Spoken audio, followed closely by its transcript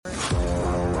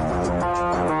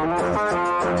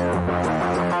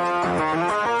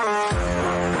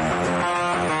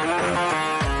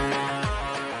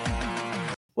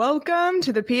Welcome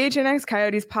to the PHNX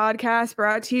Coyotes podcast,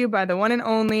 brought to you by the one and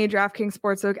only DraftKings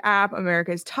Sportsbook app,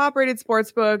 America's top-rated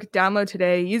sportsbook. Download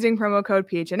today using promo code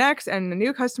PHNX, and the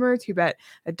new customers who bet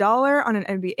 $1 on an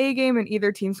NBA game and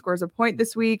either team scores a point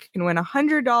this week can win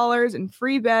 $100 in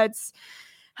free bets.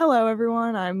 Hello,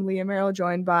 everyone. I'm Leah Merrill,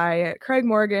 joined by Craig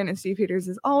Morgan and Steve Peters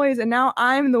as always, and now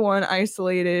I'm the one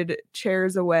isolated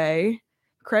chairs away.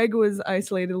 Craig was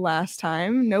isolated last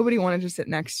time. Nobody wanted to sit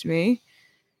next to me.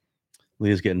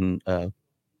 Leah's getting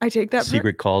I take that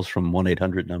secret calls from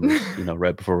 1-800 numbers,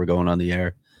 right before we're going on the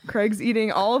air. Craig's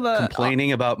eating all the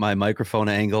complaining about my microphone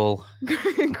angle.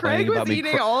 Craig was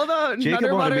eating all the Jacob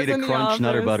Nutter wanted me Butters to crunch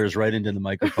Nutter Butters right into the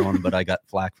microphone, but I got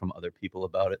flack from other people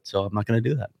about it, so I'm not going to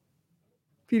do that.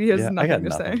 PD has nothing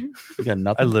to say. You got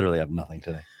nothing. I literally have nothing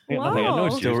today. Wow. I know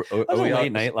it's So, it was a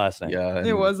late night last night. Yeah,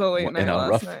 It was a late night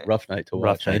last night. Rough night to watch.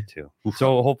 Rough night too.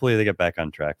 So hopefully they get back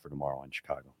on track for tomorrow in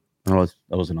Chicago. That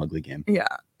was an ugly game. Yeah,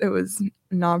 it was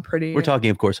not pretty. We're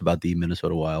talking, of course, about the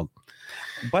Minnesota Wild.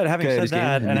 But having Coyotes said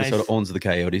that, game, and Minnesota owns the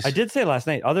Coyotes. I did say last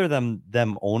night, other than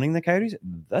them owning the Coyotes,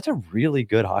 that's a really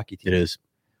good hockey team. It is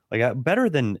better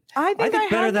than I think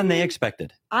better than they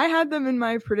expected. I had them in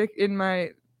my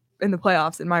in the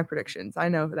playoffs in my predictions. I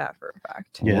know that for a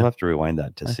fact. Yeah. We'll have to rewind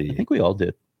that to see. I think we all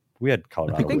did. We had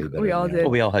Colorado. I think we all did. Well,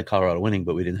 we all had Colorado winning,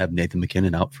 but we didn't have Nathan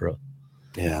McKinnon out for a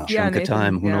chunk of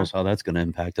time. Who knows how that's going to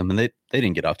impact them? And they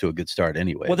didn't get off to a good start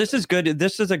anyway. Well, this is good.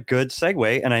 This is a good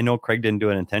segue, and I know Craig didn't do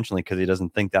it intentionally because he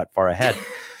doesn't think that far ahead.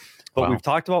 But We've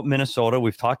talked about Minnesota.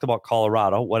 We've talked about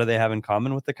Colorado. What do they have in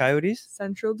common with the Coyotes?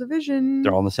 Central Division.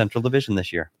 They're all in the Central Division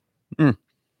this year.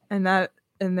 And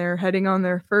they're heading on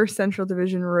their first Central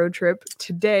Division road trip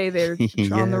today. They're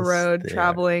on the road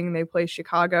traveling. They play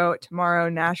Chicago tomorrow,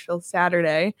 Nashville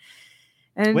Saturday.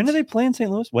 And when do they play in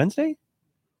St. Louis? Wednesday?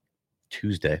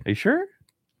 Tuesday. Are you sure?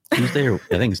 Tuesday, or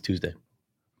I think it's Tuesday.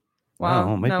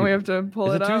 Wow. Now we have to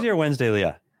pull it up. Is it Tuesday or Wednesday,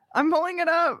 Leah? I'm pulling it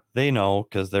up. They know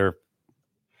because they're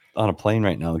on a plane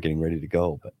right now getting ready to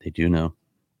go, but they do know.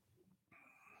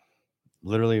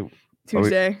 Literally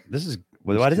Tuesday.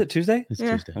 Why is it Tuesday? It's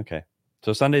Tuesday. Okay.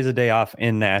 So Sunday's a day off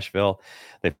in Nashville.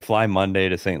 They fly Monday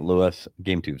to St. Louis,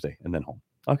 game Tuesday, and then home.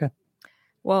 Okay.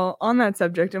 Well, on that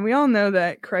subject, and we all know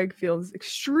that Craig feels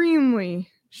extremely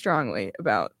strongly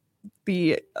about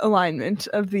the alignment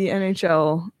of the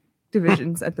NHL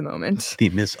divisions at the moment. The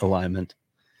misalignment.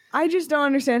 I just don't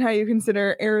understand how you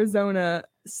consider Arizona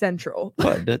Central.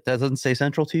 What? That doesn't say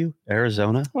Central to you?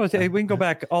 Arizona? Well, we can go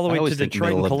back all the way to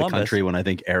Detroit and Columbus. The country when I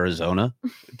think Arizona.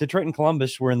 Detroit and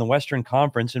Columbus were in the Western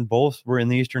Conference, and both were in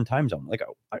the Eastern time zone. Like,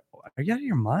 are you out of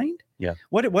your mind? Yeah.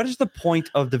 What is the point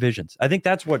of divisions? I think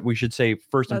that's what we should say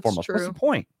first and foremost. True. What's the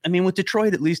point? I mean, with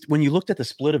Detroit, at least when you looked at the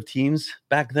split of teams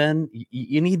back then,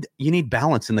 you need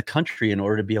balance in the country in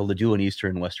order to be able to do an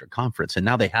Eastern and Western Conference, and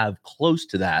now they have close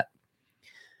to that.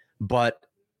 But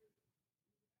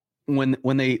when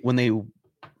they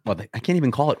I can't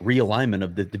even call it realignment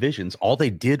of the divisions. All they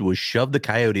did was shove the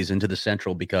Coyotes into the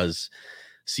Central because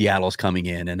Seattle's coming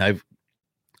in. And I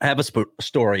have a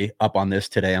story up on this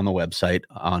today on the website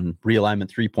on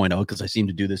Realignment 3.0, because I seem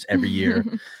to do this every year,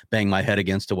 bang my head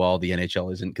against a wall. The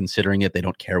NHL isn't considering it. They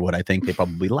don't care what I think. They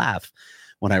probably laugh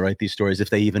when I write these stories,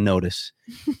 if they even notice.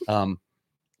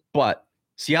 But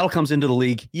Seattle comes into the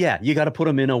league. Yeah, you got to put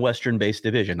them in a Western-based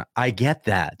division. I get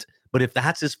that. But if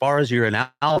that's as far as your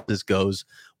analysis goes,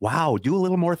 wow, do a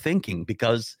little more thinking,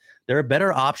 because there are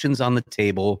better options on the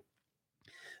table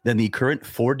than the current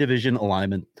 4-division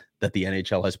alignment that the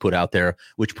NHL has put out there,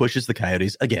 which pushes the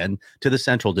Coyotes, again, to the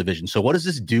Central Division. So what does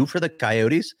this do for the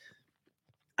Coyotes?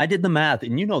 I did the math,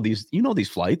 and you know these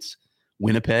flights: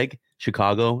 Winnipeg,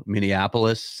 Chicago,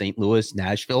 Minneapolis, St. Louis,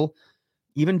 Nashville,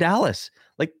 even Dallas.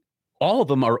 Like, all of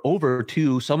them are over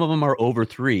 2. Some of them are over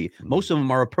 3. Most of them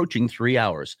are approaching 3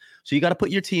 hours. So you got to put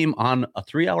your team on a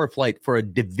 3-hour flight for a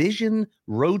division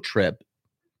road trip.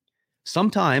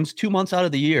 Sometimes 2 months out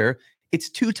of the year,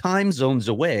 it's 2 time zones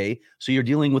away. So you're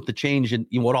dealing with the change and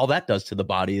what all that does to the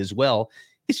body as well.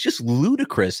 It's just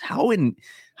ludicrous. How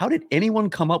did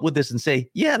anyone come up with this and say,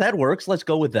 yeah, that works, let's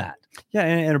go with that? Yeah,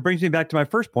 and it brings me back to my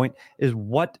first point, is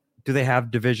what do they have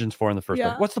divisions for in the first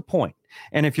place? What's the point?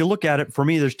 And if you look at it, for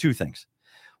me, there's 2 things.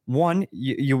 One,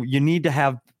 you need to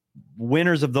have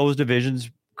winners of those divisions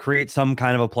create some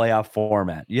kind of a playoff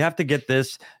format. You have to get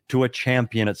this to a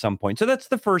champion at some point. So that's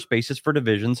the first basis for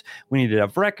divisions. We need to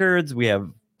have records. We have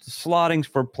slottings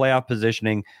for playoff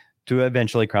positioning to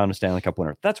eventually crown a Stanley Cup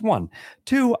winner. That's 1.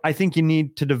 2, I think you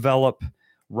need to develop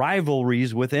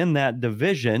rivalries within that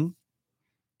division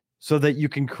so that you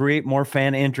can create more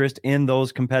fan interest in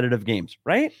those competitive games,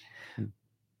 right?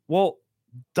 Well,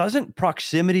 doesn't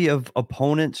proximity of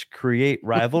opponents create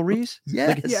rivalries?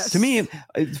 Yes. To me,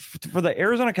 for the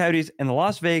Arizona Coyotes and the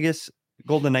Las Vegas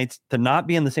Golden Knights to not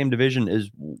be in the same division is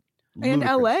in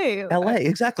ludicrous. LA.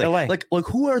 Exactly. LA. Like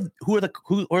who are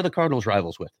the Cardinals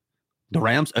rivals with? The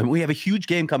Rams, and we have a huge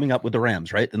game coming up with the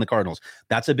Rams, right? And the Cardinals.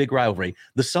 That's a big rivalry.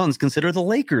 The Suns consider the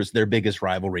Lakers their biggest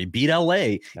rivalry. Beat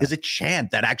LA is a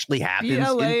chant that actually happens. Beat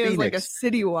LA in is like a Phoenix.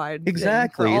 citywide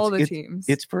Exactly. thing for all the teams.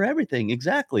 It's for everything.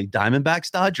 Exactly. Diamondbacks,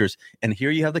 Dodgers, and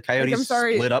here you have the Coyotes I'm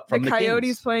sorry, split up from the Coyotes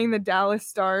Kings. playing the Dallas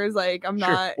Stars. Like I'm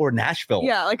not, or Nashville.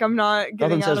 yeah, like I'm not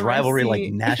getting Nothing out says of my rivalry like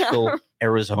seat. Nashville,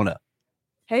 Arizona.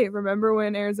 Hey, remember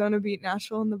when Arizona beat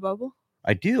Nashville in the bubble?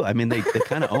 I do. I mean, they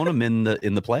kind of own them in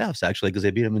the playoffs actually because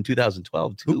they beat them in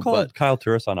 2012 too. Who called Kyle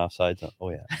Turris on offsides? Oh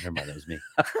yeah, never mind, that was me.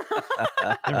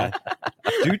 Never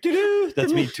mind.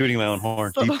 That's me tooting my own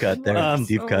horn. Deep cut there.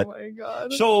 Deep cut. Oh my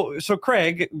god. So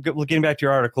Craig, getting back to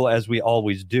your article as we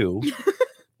always do,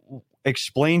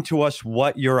 explain to us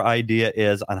what your idea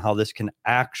is on how this can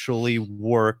actually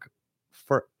work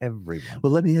for everyone.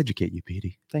 Well, let me educate you,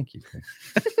 Petey. Thank you, Craig.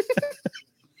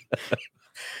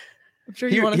 I'm sure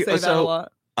you want to say that a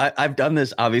lot. I've done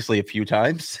this obviously a few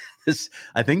times.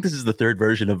 I think this is the third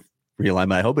version of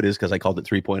Realignment. I hope it is because I called it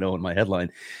 3.0 in my headline.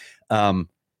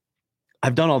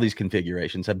 I've done all these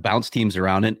configurations. I've bounced teams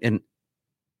around, and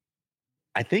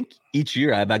I think each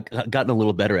year I've gotten a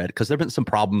little better at it because there have been some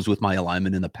problems with my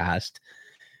alignment in the past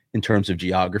in terms of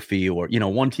geography, or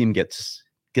one team gets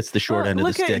the short end of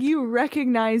the stick. Look at you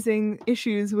recognizing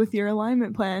issues with your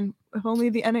alignment plan. If only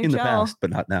the NHL in the past,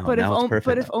 but not now. But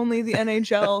if only the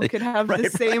NHL could have the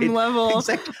same level.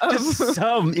 Exactly. Just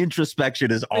some introspection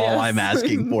is all I'm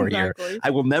asking for here. I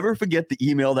will never forget the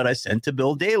email that I sent to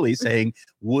Bill Daly saying,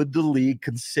 "Would the league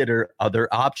consider other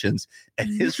options?" And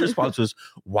his response was,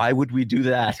 "Why would we do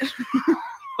that?"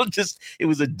 It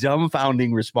was a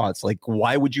dumbfounding response. Like,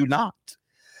 why would you not?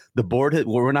 The board,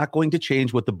 we're not going to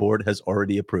change what the board has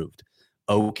already approved.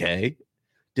 Okay.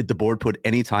 Did the board put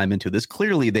any time into this?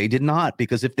 Clearly they did not,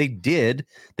 because if they did,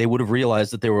 they would have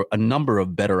realized that there were a number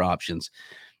of better options.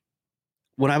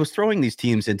 When I was throwing these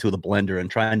teams into the blender and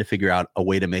trying to figure out a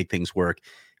way to make things work,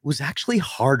 it was actually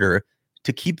harder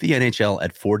to keep the NHL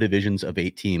at 4 divisions of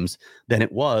 8 teams than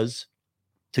it was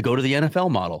to go to the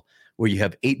NFL model, where you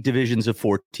have 8 divisions of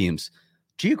 4 teams.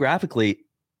 Geographically,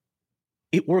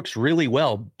 it works really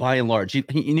well by and large.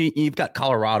 You've got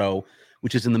Colorado,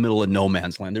 which is in the middle of no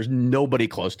man's land. There's nobody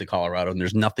close to Colorado, and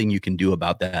there's nothing you can do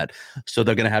about that. So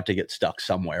they're going to have to get stuck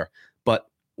somewhere. But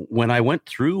when I went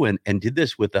through and did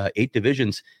this with 8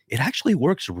 divisions, it actually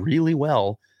works really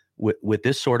well with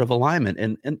this sort of alignment.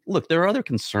 And look, there are other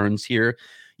concerns here.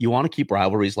 You want to keep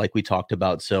rivalries like we talked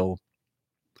about. So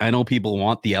I know people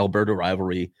want the Alberta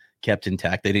rivalry kept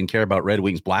intact. They didn't care about Red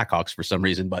Wings Blackhawks for some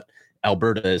reason, but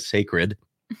Alberta is sacred.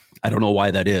 I don't know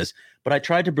why that is. But I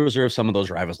tried to preserve some of those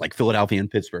rivals like Philadelphia and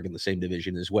Pittsburgh in the same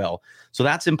division as well. So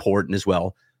that's important as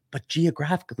well. But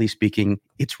geographically speaking,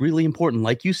 it's really important,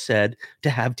 like you said, to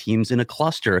have teams in a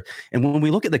cluster. And when we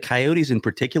look at the Coyotes in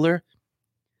particular,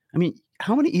 I mean,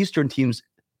 how many Eastern teams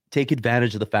take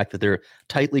advantage of the fact that they're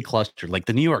tightly clustered, like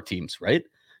the New York teams, right?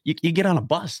 You get on a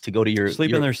bus to go to your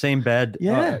sleep in their same bed.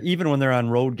 Yeah. Even when they're on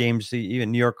road games,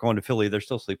 even New York going to Philly, they're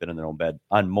still sleeping in their own bed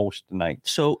on most nights.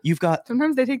 So you've got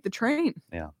sometimes they take the train.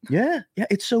 Yeah.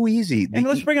 It's so easy. And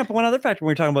let's bring up one other factor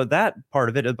when we're talking about that part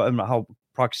of it, about how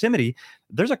proximity.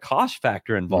 There's a cost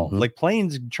factor involved. Like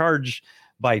planes charge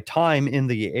by time in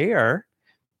the air.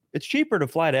 It's cheaper to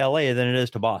fly to LA than it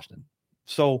is to Boston.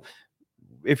 So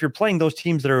if you're playing those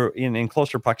teams that are in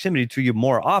closer proximity to you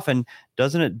more often,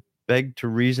 doesn't it beg to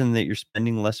reason that you're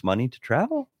spending less money to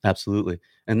travel? Absolutely.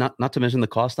 And not to mention the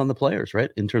cost on the players,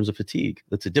 right? In terms of fatigue.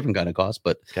 That's a different kind of cost,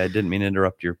 but okay, I didn't mean to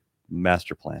interrupt your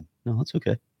master plan. No, that's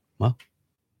okay. Well,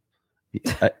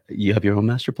 you have your own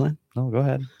master plan? No, go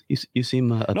ahead. You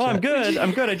seem upset. No, I'm good.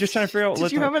 I'm just trying to figure out.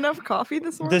 Did you have enough coffee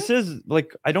this morning? This is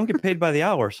like, I don't get paid by the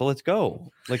hour, so let's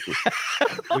go. Like,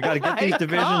 we got to get these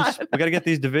divisions. We got to get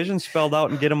these divisions spelled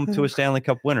out and get them to a Stanley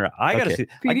Cup winner. I got to see.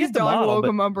 Petey's dog woke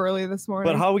him up early this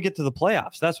morning. But how we get to the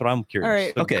playoffs? That's what I'm curious. All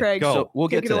right, okay, Craig, go. So we'll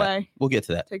get to that. We'll get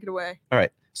to that. Take it away. All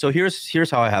right. So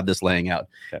here's how I have this laying out.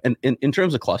 Okay. And in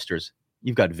terms of clusters,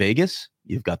 you've got Vegas,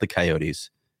 you've got the Coyotes,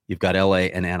 you've got LA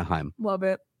and Anaheim. Love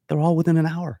it. They're all within an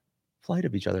hour flight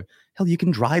of each other. Hell, you can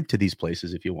drive to these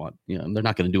places if you want. They're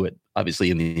not going to do it,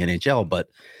 obviously, in the NHL, but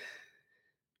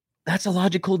that's a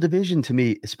logical division to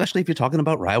me, especially if you're talking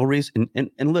about rivalries.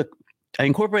 And look, I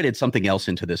incorporated something else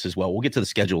into this as well. We'll get to the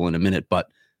schedule in a minute, but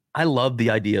I love the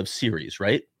idea of series,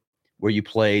 right? Where you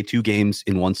play 2 games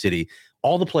in one city.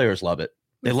 All the players love it.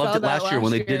 They loved it last year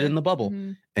when they did it in the bubble.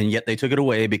 And yet they took it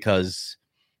away because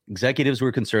executives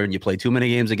were concerned you play too many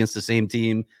games against the same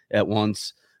team at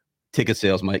once, ticket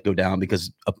sales might go down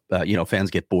because fans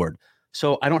get bored.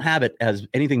 So I don't have it as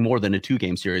anything more than a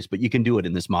 2-game series, but you can do it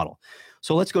in this model.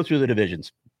 So let's go through the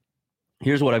divisions.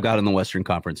 Here's what I've got in the Western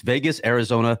Conference. Vegas,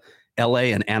 Arizona,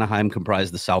 LA, and Anaheim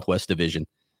comprise the Southwest Division.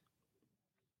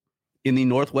 In the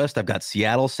Northwest, I've got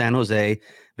Seattle, San Jose,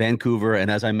 Vancouver, and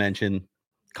as I mentioned,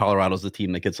 Colorado's the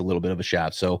team that gets a little bit of a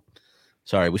shaft. So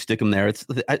sorry, we stick them there.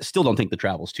 I still don't think the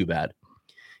travel's too bad.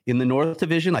 In the North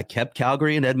Division, I kept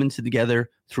Calgary and Edmonton together,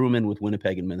 threw them in with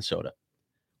Winnipeg and Minnesota.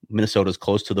 Minnesota's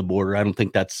close to the border. I don't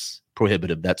think that's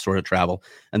prohibitive, that sort of travel.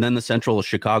 And then the Central is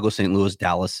Chicago, St. Louis,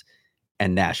 Dallas,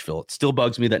 and Nashville. It still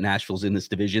bugs me that Nashville's in this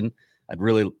division. I'd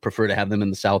really prefer to have them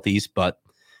in the Southeast, but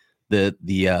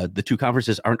the two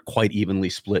conferences aren't quite evenly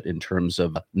split in terms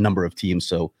of number of teams,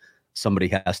 so somebody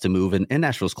has to move, and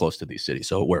Nashville's close to these cities,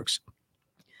 so it works.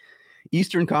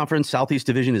 Eastern Conference, Southeast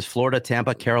Division is Florida,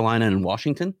 Tampa, Carolina, and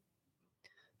Washington.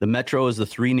 The Metro is the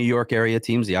 3 New York area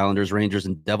teams, the Islanders, Rangers,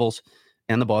 and Devils,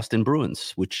 and the Boston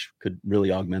Bruins, which could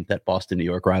really augment that Boston-New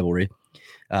York rivalry.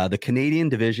 The Canadian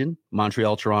Division,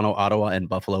 Montreal, Toronto, Ottawa, and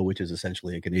Buffalo, which is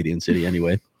essentially a Canadian city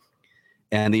anyway.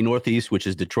 And the Northeast, which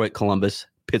is Detroit, Columbus,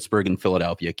 Pittsburgh, and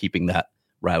Philadelphia, keeping that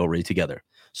rivalry together.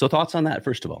 So thoughts on that,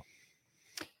 first of all?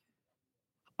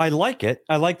 I like it.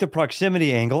 I like the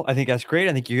proximity angle. I think that's great.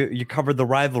 I think you covered the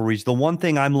rivalries. The one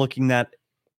thing I'm looking at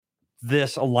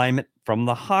this alignment from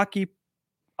the hockey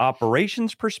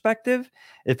operations perspective,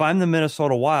 if I'm the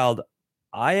Minnesota Wild,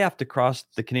 I have to cross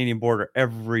the Canadian border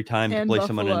every time to play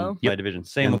someone in my division.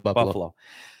 Same with Buffalo.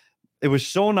 It was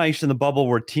so nice in the bubble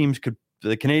where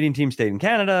the Canadian team stayed in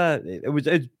Canada.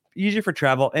 It's easy for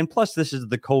travel. And plus, this is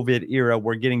the COVID era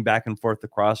where getting back and forth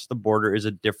across the border is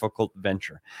a difficult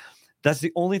venture. That's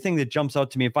the only thing that jumps out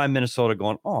to me if I'm Minnesota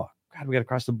going, oh, God, we got to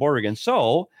cross the border again.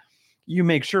 So you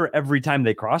make sure every time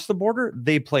they cross the border,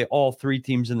 they play all 3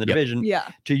 teams in the division. Yeah.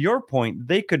 To your point,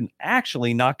 they could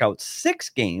actually knock out 6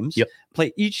 games,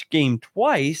 play each game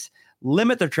twice,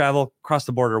 limit their travel, cross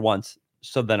the border once.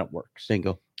 So then it works.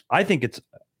 Bingo. I think it's,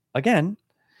 again,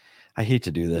 I hate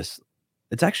to do this.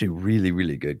 It's actually really,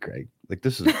 really good, Craig. Like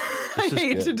this is I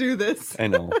hate to do this. I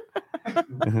know.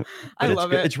 I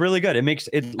love it. It's really good.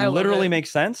 It literally makes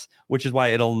sense, which is why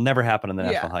it'll never happen in the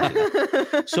National Hockey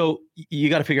League. So you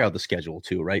got to figure out the schedule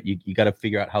too, right? You got to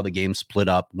figure out how the games split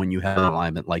up when you have an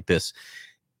alignment like this.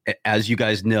 As you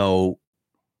guys know,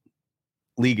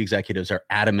 league executives are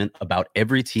adamant about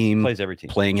every team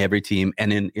playing every team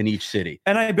and in each city.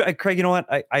 And I Craig, you know what?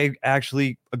 I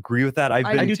actually agree with that.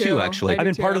 I do too, actually. I've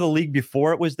been part of the league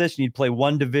before it was this, and you'd play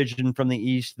one division from the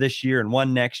East this year and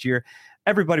one next year.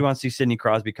 Everybody wants to see Sidney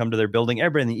Crosby come to their building.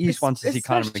 Everybody in the East wants to see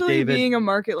Connor McDavid. Especially being a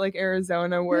market like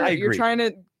Arizona where you're trying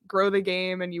to grow the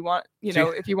game and you want,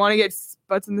 if you want to get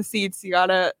butts in the seats, you got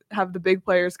to have the big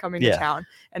players coming to town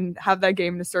and have that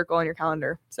game to circle on your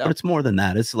calendar. So, but it's more than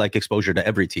that. It's like exposure to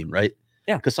every team, right?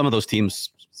 Yeah. Because some of those teams,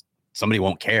 somebody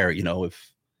won't care,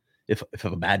 if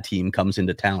a bad team comes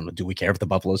into town. Do we care if the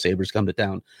Buffalo Sabres come to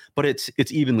town? But it's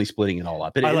evenly splitting it all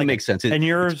up. It makes sense. And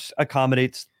yours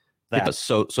accommodates that.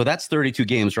 So that's 32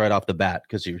 games right off the bat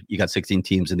because you got 16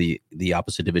 teams in the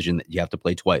opposite division that you have to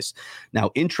play twice.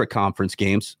 Now, intra-conference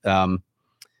games, I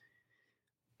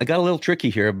got a little tricky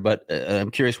here, but I'm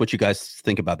curious what you guys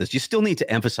think about this. You still need to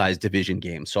emphasize division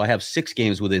games. So I have 6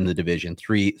 games within the division,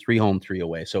 three home, 3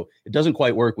 away. So it doesn't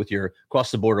quite work with your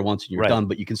cross the border once and you're done,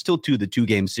 but you can still do the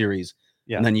 2-game series.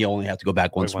 Yeah. And then you only have to go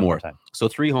back once more. So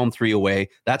 3 home, 3 away.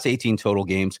 That's 18 total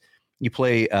games. You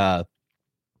play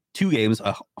 2 games,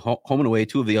 home and away,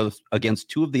 against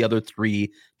 2 of the other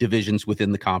 3 divisions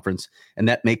within the conference, and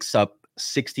that makes up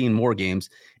 16 more games.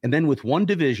 And then with one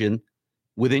division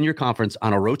within your conference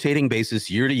on a rotating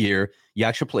basis year to year, you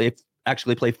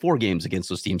actually play 4 games against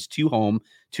those teams, 2 home,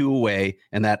 2 away,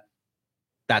 and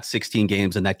that's 16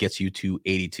 games, and that gets you to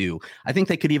 82. I think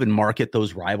they could even market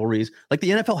those rivalries. Like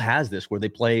the NFL has this where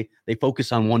they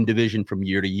focus on one division from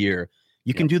year to year.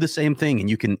 You can do the same thing, and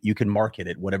you can market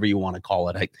it, whatever you want to call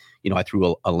it. I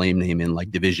threw a lame name in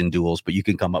like division duels, but you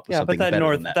can come up with something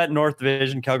better than that. That North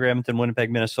Division, Calgary, Edmonton,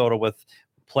 Winnipeg, Minnesota, with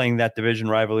playing that division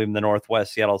rivalry in the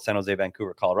Northwest, Seattle, San Jose,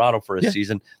 Vancouver, Colorado for a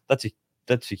season. That's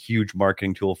a huge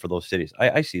marketing tool for those cities.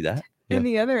 I see that. And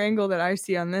the other angle that I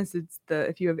see on this, it's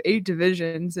if you have 8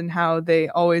 divisions and how they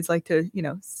always like to,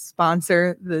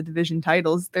 sponsor the division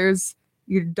titles,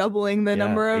 you're doubling the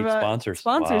number of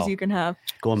sponsors you can have.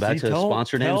 Going back to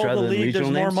sponsor names rather than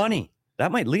regional names. More money.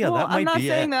 That might, Leah, that might be I'm not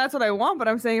saying that's what I want, but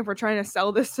I'm saying if we're trying to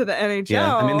sell this to the NHL.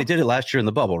 Yeah, I mean, they did it last year in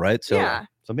the bubble, right? So,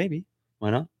 so maybe.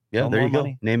 Why not? Yeah, there you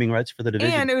go. Naming rights for the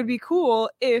division. And it would be cool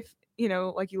if,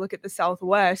 like you look at the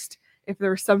Southwest, if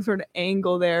there was some sort of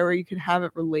angle there where you could have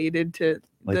it related to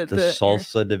like the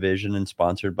salsa division and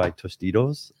sponsored by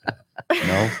Tostitos.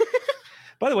 No.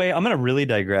 By the way, I'm going to really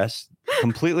digress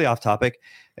completely off topic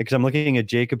because I'm looking at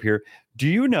Jacob here. Do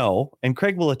you know, and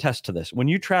Craig will attest to this, when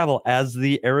you travel as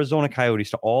the Arizona Coyotes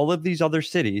to all of these other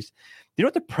cities, you know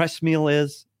what the press meal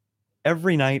is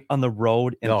every night on the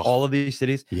road in all of these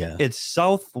cities? Yeah. It's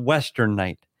Southwestern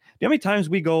night. Do you know how many times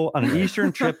we go on an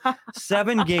Eastern trip,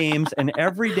 7 games, and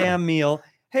every damn meal?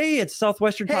 Hey, it's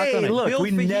Southwestern Taco Night. Look, we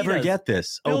never get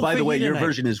this. Build by the way, fajita your night.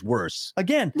 version is worse.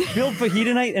 Again, build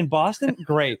fajita night in Boston.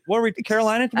 Great. What are we,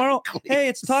 Carolina tomorrow? Hey,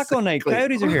 it's taco night.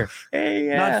 Coyotes are here. Hey,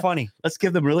 Not funny. Let's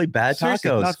give them really bad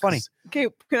Seriously, tacos. not funny. Okay,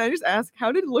 can I just ask,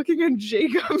 how did looking at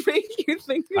Jacob make you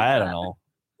think of I that? don't know.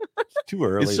 It's too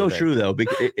early. It's so today. true though,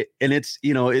 and it's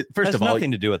first Has of all,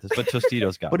 nothing to do with this, but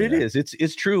Tostitos got. but me it there. is.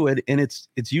 It's true, and it's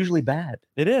usually bad.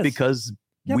 It is because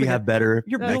Yeah, we but have better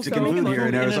You're Mexican making food here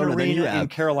in Arizona an than you arena in have.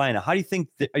 Carolina. How do you think?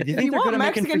 Do you If think you they're want going to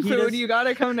make Mexican food, you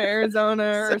gotta come to Arizona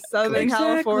or Southern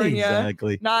California,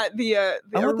 Exactly. not the I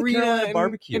want the arena Carolina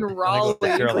barbecue. in And I go, Raleigh.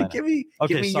 Carolina. Give me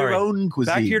Okay, your own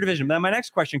cuisine. Back to your division. Now, my next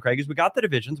question, Craig, is we got the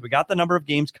divisions, we got the number of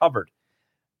games covered.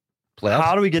 playoffs.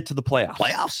 How do we get to the playoffs?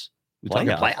 Playoffs. We're talking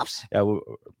playoffs.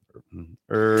 Yeah,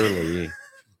 early.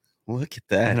 Look at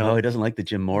that. No. No, he doesn't like the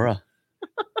Jim Mora.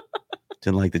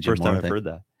 Didn't like the Jim First Mora time I've thing. heard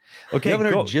that. Okay, haven't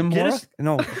heard go. Jim Get Mora? us-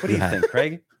 No, what do you Yeah. think,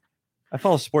 Craig? I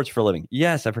follow sports for a living.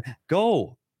 Yes, I've heard.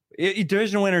 Go.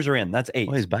 Division winners are in. That's 8.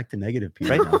 Oh, he's back to negative,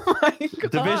 Peter. Right? now. Oh my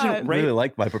God. Division- I really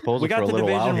like my proposal We got for a the little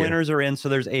while division here. winners are in, so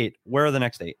there's 8. Where are the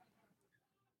next 8?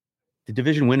 The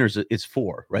division winners is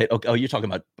 4, right? Okay. Oh, you're talking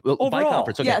about by Overall.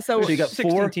 conference. Okay. Yeah, so you got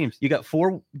 16 4 teams. You got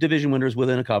 4 division winners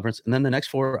within a conference, and then the next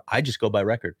 4, I just go by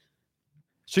record.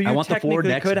 So you I want the 4 technically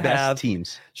next could best have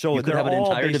teams. So You could they're have an all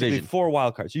entire basically division. 4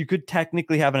 wild cards. You could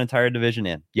technically have an entire division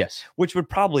in, Yes. which would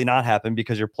probably not happen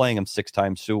because you're playing them 6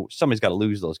 times. So somebody's got to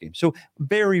lose those games. So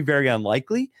very, very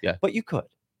unlikely. Yeah. But you could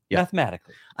Yeah.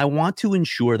 mathematically. I want to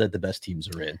ensure that the best teams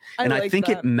are in. And I like think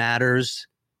that. it matters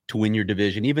to win your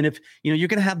division, even if you're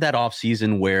going to have that off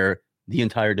season where the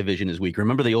entire division is weak.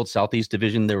 Remember the old Southeast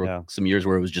division? There were some years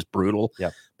where it was just brutal.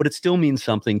 Yeah. But it still means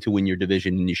something to win your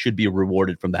division, and you should be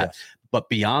rewarded from that. Yes. But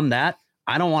beyond that,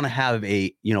 I don't want to have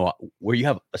where you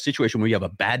have a situation where you have a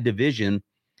bad division.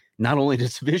 Not only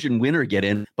does division winner get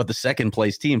in, but the second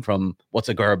place team from what's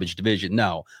a garbage division.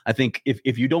 No, I think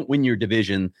if you don't win your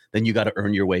division, then you got to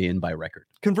earn your way in by record.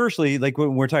 Conversely, like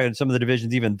when we're talking some of the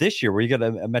divisions, even this year, where you got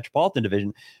a metropolitan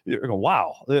division, you're going,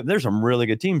 wow, there's some really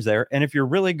good teams there. And if you're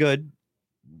really good,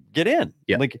 get in.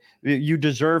 Yeah. Like you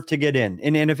deserve to get in.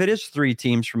 And if it is 3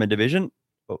 teams from a division,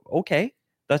 okay,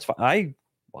 that's fine.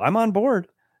 I'm on board.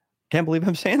 Can't believe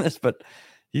I'm saying this, but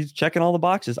he's checking all the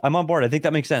boxes. I'm on board. I think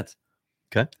that makes sense.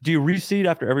 Okay. Do you reseed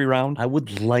after every round? I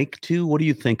would like to. What do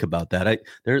you think about that?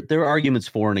 There are arguments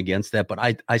for and against that, but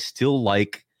I still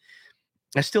like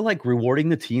rewarding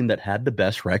the team that had the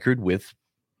best record with.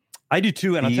 I do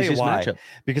too, and I'll tell you why. Matchup.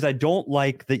 Because I don't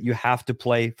like that you have to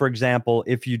play. For example,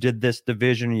 if you did this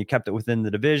division and you kept it within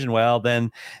the division, well,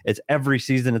 then it's every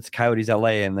season it's Coyotes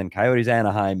LA and then Coyotes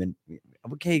Anaheim, and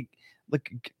okay, look,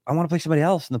 I want to play somebody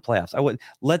else in the playoffs.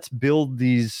 Let's build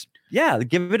these. Yeah,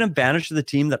 give an advantage to the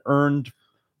team that earned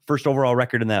first overall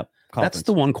record in that conference. That's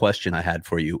the one question I had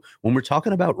for you. When we're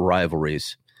talking about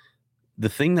rivalries, the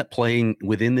thing that playing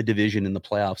within the division in the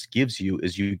playoffs gives you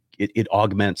is it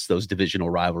augments those divisional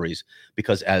rivalries,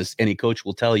 because as any coach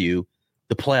will tell you,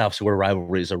 the playoffs where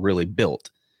rivalries are really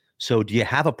built. So do you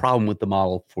have a problem with the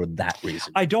model for that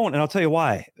reason? I don't, and I'll tell you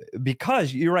why.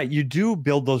 Because you're right, you do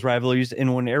build those rivalries,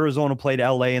 and when Arizona played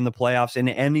LA in the playoffs in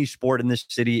any sport in this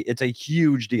city, it's a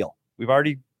huge deal. We've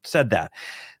already said that.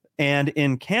 And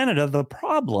in Canada, the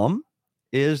problem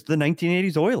is the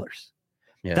 1980s Oilers.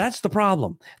 Yeah. That's the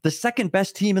problem. The second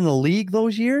best team in the league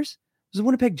those years was the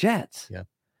Winnipeg Jets. Yeah.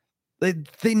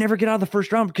 They never get out of the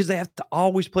first round because they have to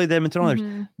always play the Edmonton Oilers.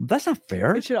 Mhm. That's not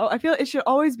fair. I feel it should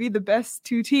always be the best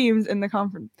 2 teams in the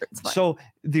conference. So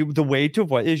the way to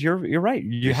avoid is you're right.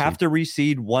 You have to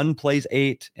reseed. 1 plays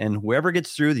 8, and whoever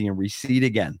gets through, then you reseed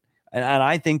again. And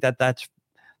I think that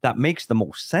makes the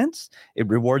most sense. It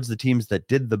rewards the teams that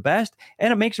did the best,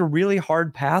 and it makes a really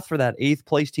hard path for that 8th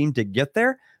place team to get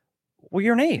there. Well,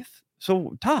 you're an 8th,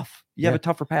 so tough. You have a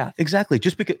tougher path. Exactly.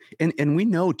 Just because, and we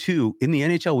know too, in the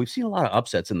NHL, we've seen a lot of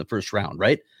upsets in the first round,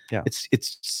 right? Yeah.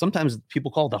 It's sometimes people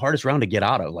call it the hardest round to get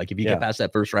out of. Like if you get past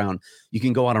that first round, you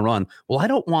can go on a run. Well, I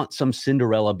don't want some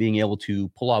Cinderella being able to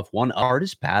pull off one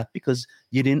hardest path because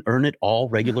you didn't earn it all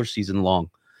regular season long.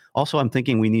 Also, I'm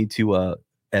thinking we need to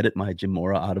edit my Jim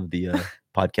Mora out of the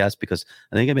podcast because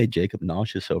I think I made Jacob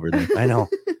nauseous over there. I know.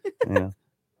 Yeah.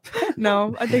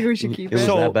 No, I think we should keep It was it.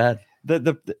 So- that bad.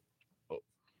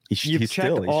 You've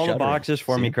checked all the boxes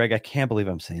for me, Craig. I can't believe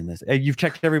I'm saying this. You've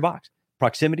checked every box.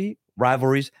 Proximity,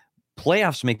 rivalries,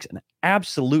 playoffs makes an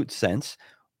absolute sense.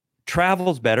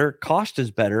 Travel's better. Cost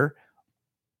is better.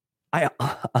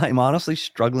 I'm honestly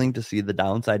struggling to see the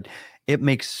downside. It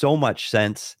makes so much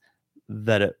sense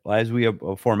that as we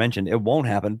aforementioned, it won't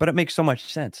happen, but it makes so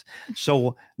much sense.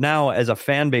 So now as a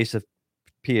fan base of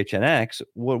PHNX,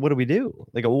 what do we do?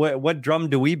 Like, what drum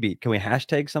do we beat? Can we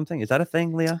hashtag something? Is that a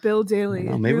thing, Leah? It's Bill Daly.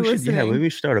 Maybe we should. Yeah, maybe we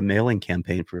should start a mailing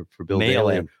campaign for Bill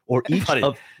Daly, or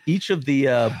each of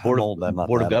the board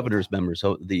of governors members.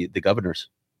 So the governors,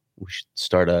 we should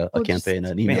start a campaign,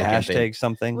 an email hashtag campaign,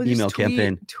 something, email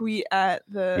campaign. Tweet at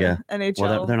the NHL.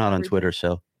 Well, they're not on Twitter,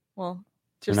 so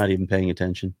they're not even paying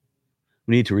attention.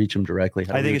 We need to reach them directly.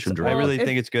 I really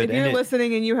think it's good. If you're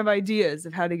listening and you have ideas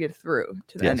of how to get through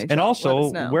to the NHL, and also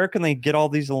where can they get all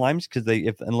these alignments? Because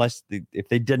if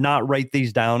they did not write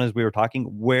these down as we were talking,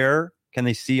 where can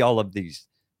they see all of these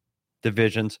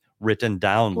divisions written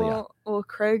down, Leah? Well,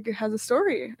 Craig has a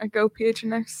story at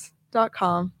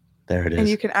gophnx.com. There it is. And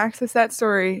you can access that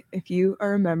story if you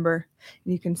are a member.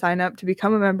 You can sign up to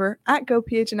become a member at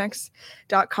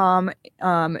gophnx.com.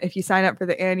 If you sign up for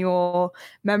the annual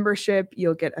membership,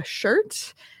 you'll get a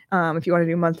shirt. If you want to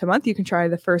do month to month, you can try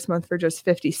the first month for just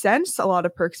 50 cents. A lot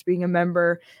of perks being a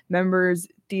member. Members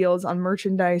deals on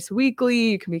merchandise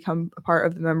weekly. You can become a part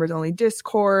of the members only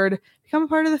Discord. Become a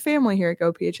part of the family here at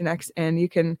GoPHNX, and you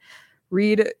can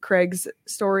read Craig's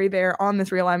story there on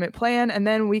this realignment plan, and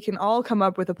then we can all come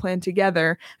up with a plan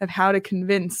together of how to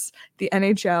convince the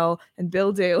NHL and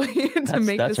Bill Daly to make this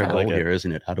happen. That's our goal here,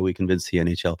 isn't it? How do we convince the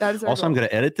NHL? Also, I'm going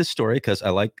to edit this story because I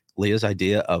like Leah's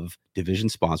idea of division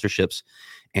sponsorships,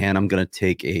 and I'm going to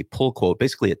take a pull quote,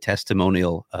 basically a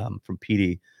testimonial from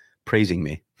PD praising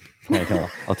me.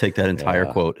 I'll take that entire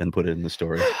quote and put it in the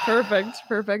story. Perfect.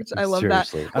 I love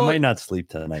Seriously. that. I might not sleep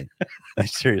tonight.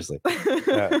 Seriously.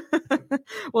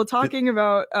 Well, talking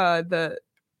about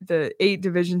the 8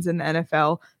 divisions in the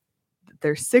NFL,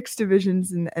 there's 6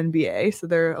 divisions in the NBA, so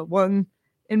they're one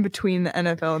in between the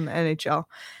NFL and the NHL.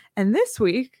 And this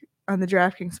week on the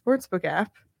DraftKings Sportsbook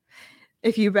app,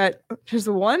 if you bet just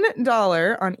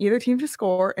 $1 on either team to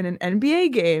score in an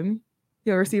NBA game,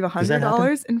 you'll receive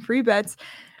 $100 in free bets.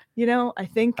 I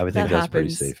think that's happens.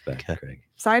 Pretty safe bet, Craig.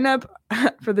 Sign up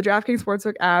for the DraftKings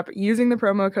Sportsbook app using the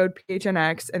promo code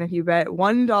PHNX, and if you bet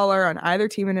 $1 on either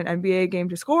team in an NBA game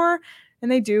to score, and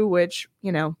they do, which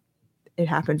it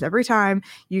happens every time,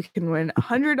 you can win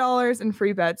 $100 in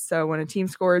free bets. So when a team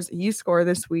scores, you score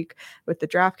this week with the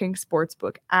DraftKings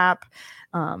Sportsbook app.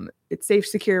 It's safe,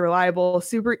 secure, reliable,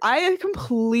 super. I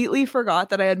completely forgot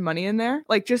that I had money in there.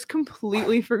 Just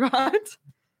completely forgot.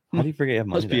 How do you forget you have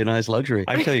money? Must be a nice luxury.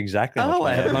 I can tell you exactly how much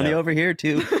I have money over here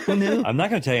too. Who knew? I'm not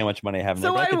going to tell you how much money I have in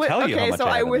there, but I can tell you how much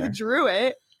I have in there. Withdrew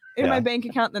it in my bank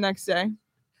account the next day.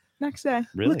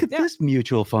 Really? Look at this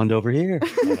mutual fund over here.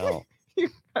 I know.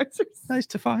 Nice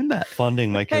to find that.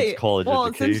 Funding my kids' college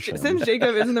education. Since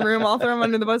Jacob is in the room, I'll throw him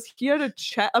under the bus. He had a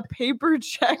paper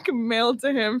check mailed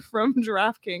to him from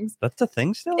DraftKings. That's a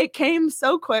thing still? It came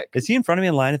so quick. Is he in front of me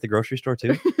in line at the grocery store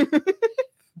too?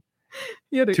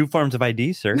 2 forms of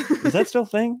ID, sir. Is that still a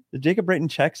thing? Did Jacob write in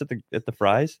checks at the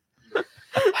Fry's?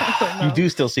 You do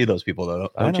still see those people, though,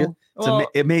 don't you?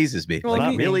 It amazes me.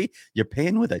 Really? You're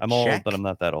paying with a check? I'm old, but I'm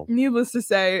not that old. Needless to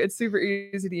say, it's super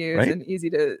easy to use and easy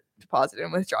to deposit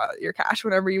and withdraw your cash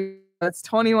whenever you. That's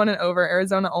 21 and over,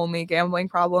 Arizona only. Gambling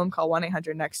problem? Call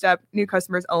 1-800-NEXT-STEP. New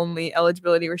customers only.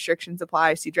 Eligibility restrictions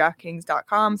apply. See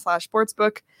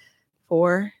DraftKings.com/sportsbook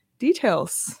for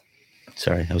details.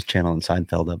 Sorry, I was channeling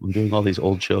Seinfeld up. I'm doing all these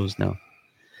old shows now.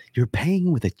 You're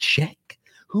paying with a check?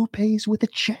 Who pays with a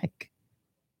check?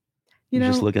 You're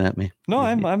just looking at me. No,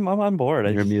 I'm on board.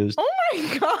 You're amused. Oh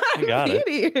my god! I got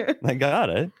it. I got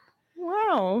it.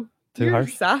 Wow, Too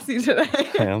harsh. Sassy today.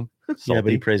 I am. Yeah,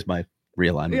 but he praised my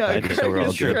realignment package, so we're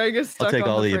all good. I'll take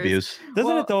all the abuse.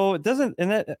 Doesn't it though? It doesn't,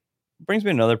 and that brings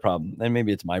me another problem. And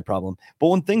maybe it's my problem. But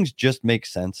when things just make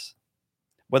sense,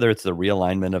 whether it's the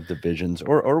realignment of divisions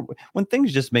or when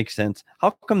things just make sense,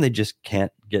 how come they just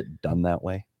can't get done that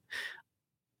way?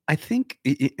 I think,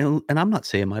 and I'm not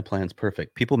saying my plan's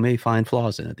perfect. People may find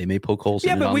flaws in it. They may poke holes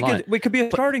in it online. Yeah, but we could be a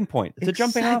starting point. It's a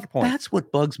jumping off point. That's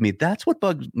what bugs me. That's what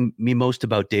bugs me most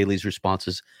about Daly's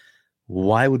responses.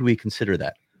 Why would we consider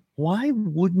that? Why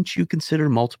wouldn't you consider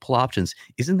multiple options?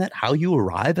 Isn't that how you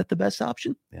arrive at the best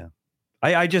option? Yeah.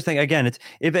 I just think, again, it's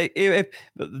if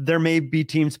there may be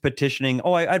teams petitioning,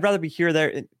 I'd rather be here,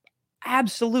 there.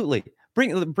 Absolutely. Bring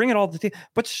it all to the team,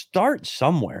 but start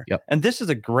somewhere. Yep. And this is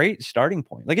a great starting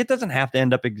point. Like, it doesn't have to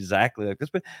end up exactly like this,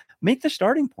 but make the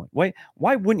starting point. Why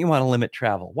wouldn't you want to limit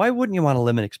travel? Why wouldn't you want to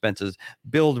limit expenses,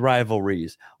 build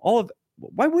rivalries?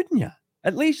 Why wouldn't you?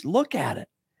 At least look at it.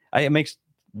 It makes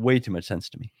way too much sense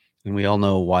to me. And we all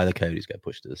know why the Coyotes got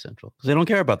pushed to the Central, because they don't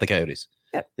care about the Coyotes.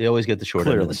 Yeah. They always get the short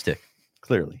end of the stick.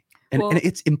 Clearly. And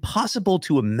it's impossible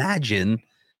to imagine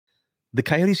the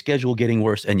Coyote schedule getting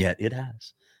worse, and yet it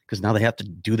has. Because now they have to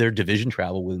do their division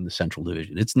travel within the Central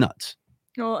Division. It's nuts.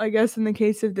 Well, I guess in the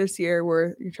case of this year,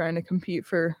 where you're trying to compete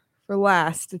for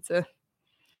last, it's a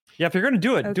if you're going to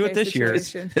do it, do it this year.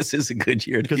 This is a good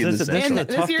year to be in the Central.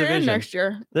 This year and next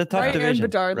year. The tough division.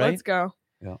 And Bedard, right? Let's go.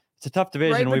 Yeah, it's a tough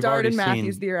division. Right, We've Bedard already and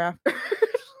Matthews seen. the year after.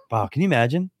 Wow, can you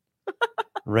imagine?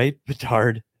 Right,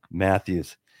 Bedard,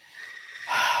 Matthews.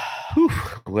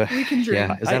 We can dream.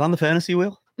 Yeah, is that on the fantasy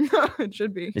wheel? It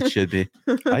should be. It should be.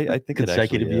 I think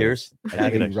consecutive it years.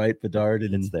 Having right, Bedard,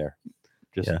 and it's there.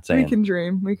 Just We saying. can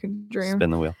dream. We can dream. Spin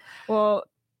the wheel. Well,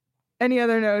 any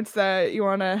other notes that you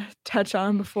want to touch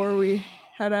on before we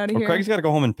head out of here? Craig's got to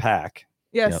go home and pack.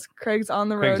 Yes, Yep. Craig's on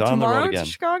the Craig's road. on the road Tomorrow again. to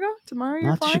Chicago? Tomorrow you're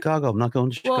Not to flying? Chicago. I'm not going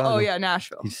to Chicago. Well, oh yeah,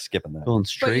 Nashville. He's skipping that. Going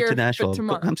straight to Nashville.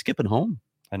 tomorrow. I'm skipping home.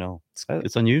 I know.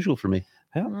 It's unusual for me.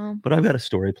 Well, But I've got a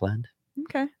story planned.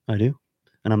 okay. I do.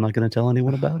 And I'm not going to tell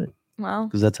anyone about it, Wow.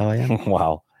 because that's how I am.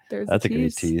 Wow. There's That's a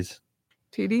great tease.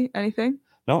 tease. TD, anything?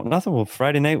 No, nothing. Well,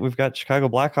 Friday night, we've got Chicago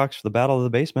Blackhawks for the Battle of the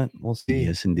Basement. We'll see.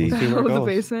 Yes, indeed. We'll see where it The goes.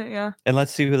 basement, yeah. And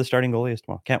let's see who the starting goalie is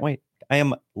tomorrow. Can't wait. I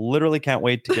am literally can't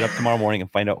wait to get up tomorrow morning and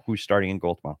find out who's starting in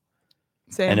goal tomorrow.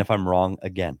 Same. And if I'm wrong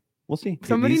again, we'll see.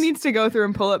 Somebody needs to go through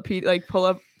and pull up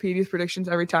Petey's predictions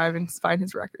every time and find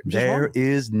his record. There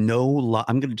is no,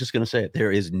 just going to say it.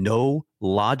 There is no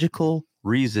logical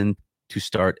reason to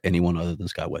start anyone other than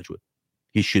Scott Wedgwood.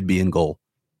 He should be in goal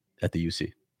at the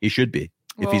UC. He should be.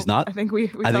 If he's not, I think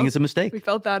I think it's a mistake. We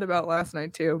felt that about last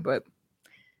night too, but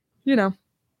it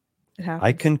happens.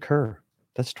 I concur.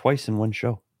 That's twice in one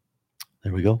show.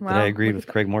 There we go. Wow, That I agreed look with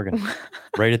at Craig Morgan.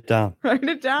 Write it down. Write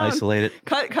it down. Isolate it.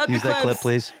 Cut Use the that clips. clip,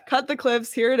 please. Cut the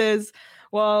clips. Here it is.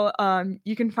 Well,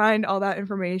 you can find all that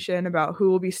information about who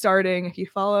will be starting if you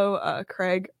follow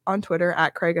Craig on Twitter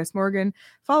at Craig S. Morgan.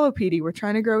 Follow Petey. We're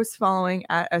trying to grow his following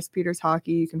at S. Peters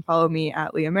Hockey. You can follow me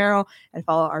at Leah Merrill and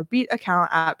follow our beat account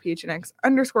at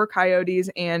PHNX_Coyotes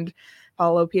and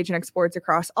follow PHNX Sports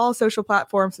across all social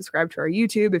platforms. Subscribe to our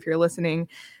YouTube if you're listening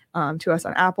to us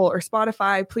on Apple or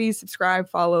Spotify. Please subscribe,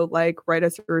 follow, write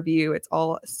us a review. It's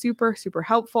all super, super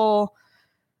helpful.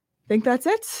 I think that's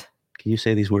it. Can you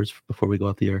say these words before we go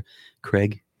off the air?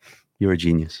 Craig, you're a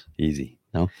genius. Easy.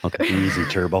 No? Okay. Easy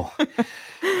turbo.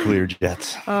 Clear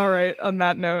jets. All right. On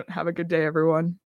that note, have a good day, everyone.